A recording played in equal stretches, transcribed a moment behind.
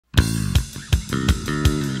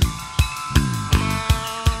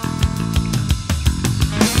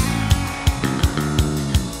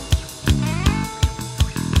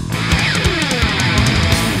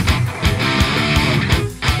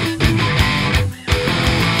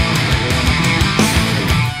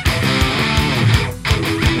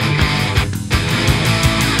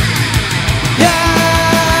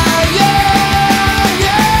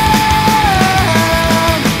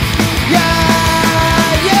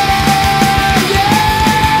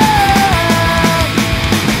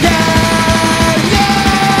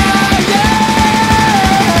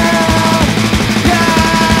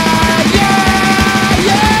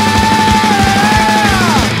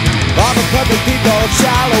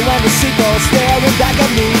Shallow and the sequel staring back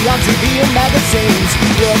at me on TV and magazines.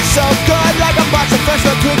 Look so good like a box of fresh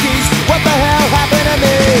twinkies. What the hell happened to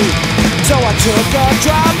me? So I took a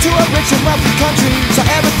drive to a rich and wealthy country. Saw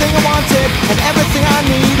everything I wanted and everything I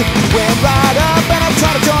need. Went right up and I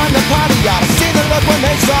tried to join the party. I'd have seen the look when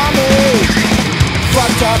they saw me.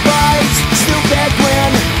 Fucked up eyes, stupid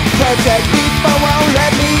grin, perfect people won't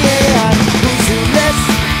let me in. Who's who list?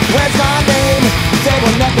 Where's my name? They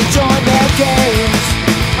won't let me join their games.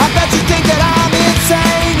 I bet you think that I'm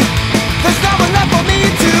insane. There's no one left for me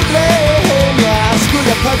to blame. Yeah, screw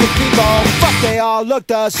the perfect people. Fuck, they all look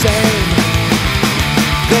the same.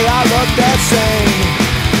 They all look the same.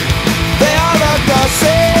 They all look the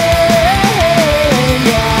same.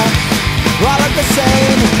 Yeah, all look the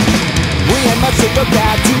same. We ain't much to look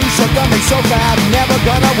at, too short, dumb and so fat. Never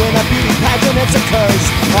gonna win a beauty pageant, it's a curse.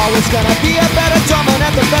 Always gonna be a better drummer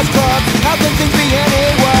at the best club. How can things be any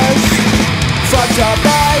worse? Fucked up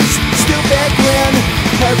eyes, stupid grin,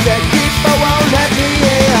 perfect people won't let me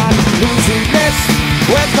in. Who's who list?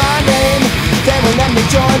 Where's my name? They won't let me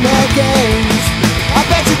join their games. I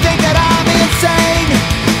bet you think that I'm insane.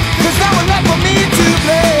 There's no one left for me to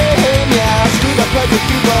blame. Yeah, screw the perfect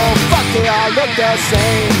people. Fuck, they all look the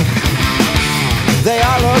same. They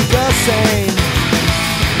all look the same.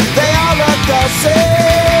 They all look the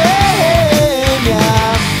same.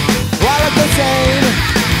 Yeah, all look the same.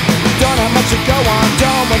 Don't have much to go on,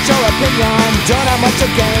 don't want your opinion. Don't have much to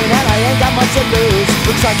gain and I ain't got much to lose.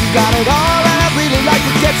 Looks like you got it all and I'd really like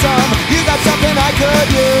to get some. You got something I could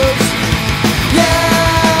use.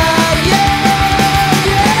 Yeah, yeah,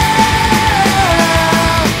 yeah.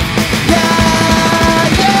 Yeah,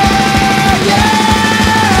 yeah, yeah.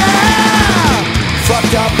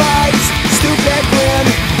 Fucked up eyes, stupid grin,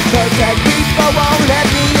 perfect people won't let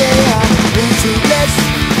me in. Who's who list?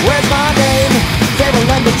 Where's my name? They won't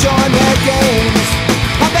let me join their games.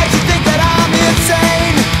 I bet you think that I'm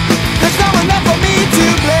insane. There's no one left for me to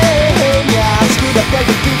blame. Yeah, screw the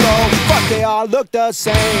perfect people. Fuck, they all look the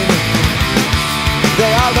same.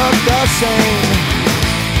 They all look the same.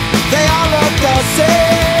 They all look the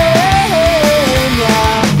same.